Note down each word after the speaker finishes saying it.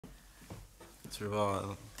Jag tror det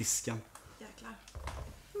var disken. Jäklar.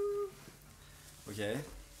 Okej.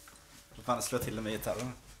 Då fan slå till med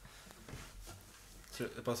gitarren.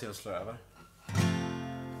 Bara se att slå över.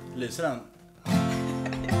 Lyser den?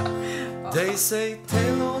 Ja. They say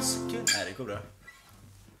tell us good. Nej, det går bra.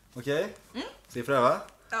 Okej. Ska vi pröva?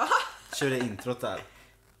 Ja. Kör det introt där.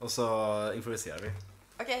 Och så improviserar vi.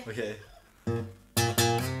 Okej.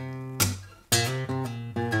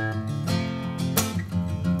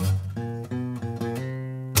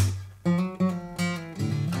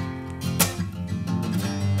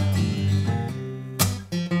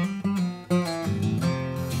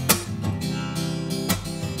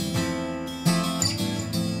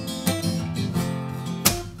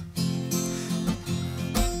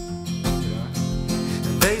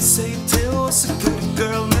 They say tell us a good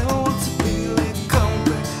girl never wants to be late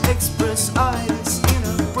company. Express itis in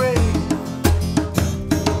her brain.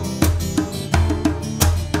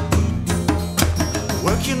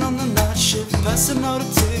 Working on the night shift, passing out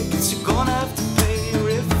the tickets. You're gonna have to pay her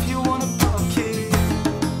if you wanna park it.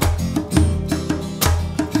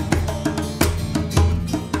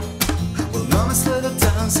 Well, mama's little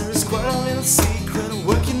dancer is quite a little secret.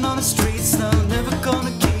 Working on the streets now, never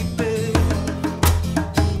gonna keep it.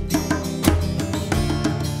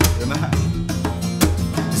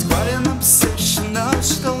 It's quite an obsession. Now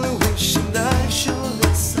she's only wishing that I should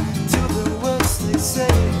listen to the words they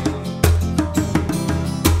say.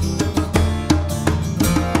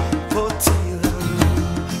 Poor Taylor,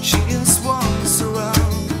 she just wanders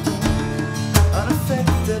around,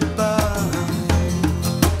 unaffected by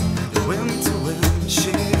the wind to wind.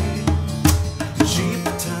 She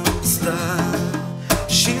pretends that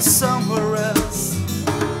she's somewhere else,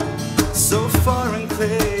 so far and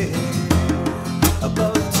clear.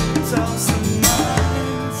 About 2,000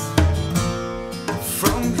 miles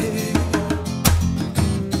from here.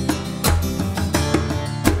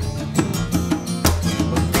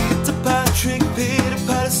 Peter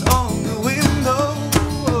Patter's on the window.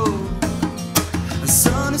 A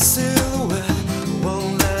sunny silhouette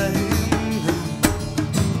won't let him in.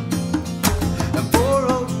 And poor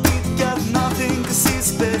old Pete got nothing 'cause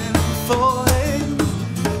he's been falling.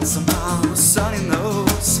 Somehow Sonny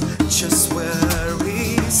knows just where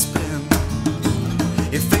he's been.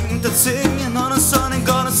 You think that singing on a sun ain't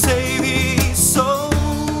gonna save his soul.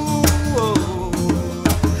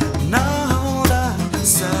 Now that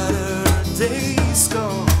Saturday's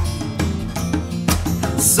gone,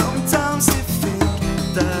 sometimes you think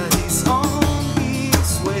that he's on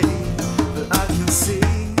his way, but I can see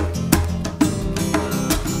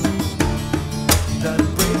that the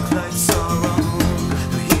brake lights are on,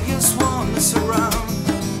 and he just wanders around,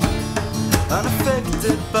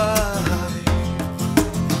 unaffected by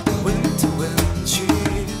wind to wind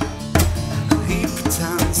cheer. And he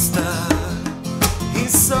pretends that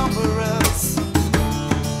he's somewhere else,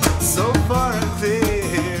 so far and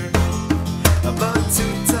clear. About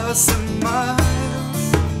 2,000 miles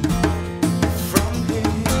from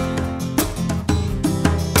here.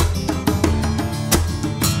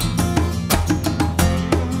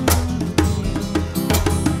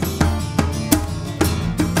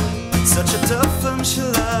 Such a tough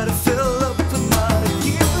enchilada, fill up a lot of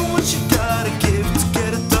giving what you gotta give to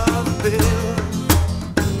get a dollar bill.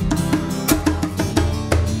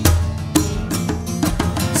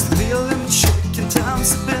 Stealing chicken,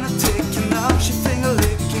 time's been a ticking. Now she finger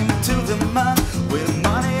licking to the man with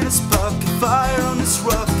money in his pocket, fire on his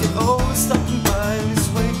rocket, always stopping by on his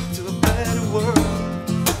way to a better world.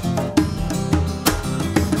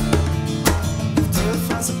 If there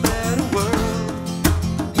finds a better world,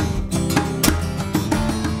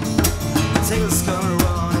 Taylor's gonna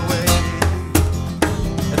run away.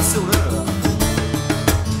 Är det stor nu då?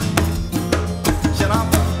 Tjena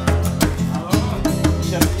Anton. Hallå.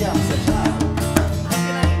 Känner igen sig här.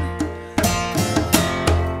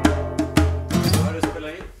 Har du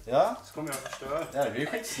spelat in? Ja. Så kommer jag förstöra. Ja, det blir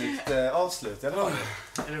skitsnyggt avslut i alla fall.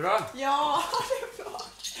 Är det bra? Ja, det är bra.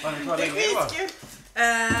 Var ni kvar Det är länge va? skitkul.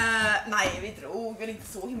 Nej, vi drog väl inte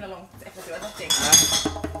så himla långt efter att du hade någonting.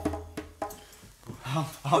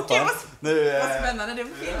 Okej, Nu, vad spännande, det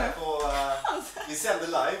var film nu. vi sänder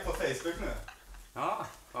live på Facebook nu. Ja,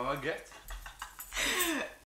 vad gött.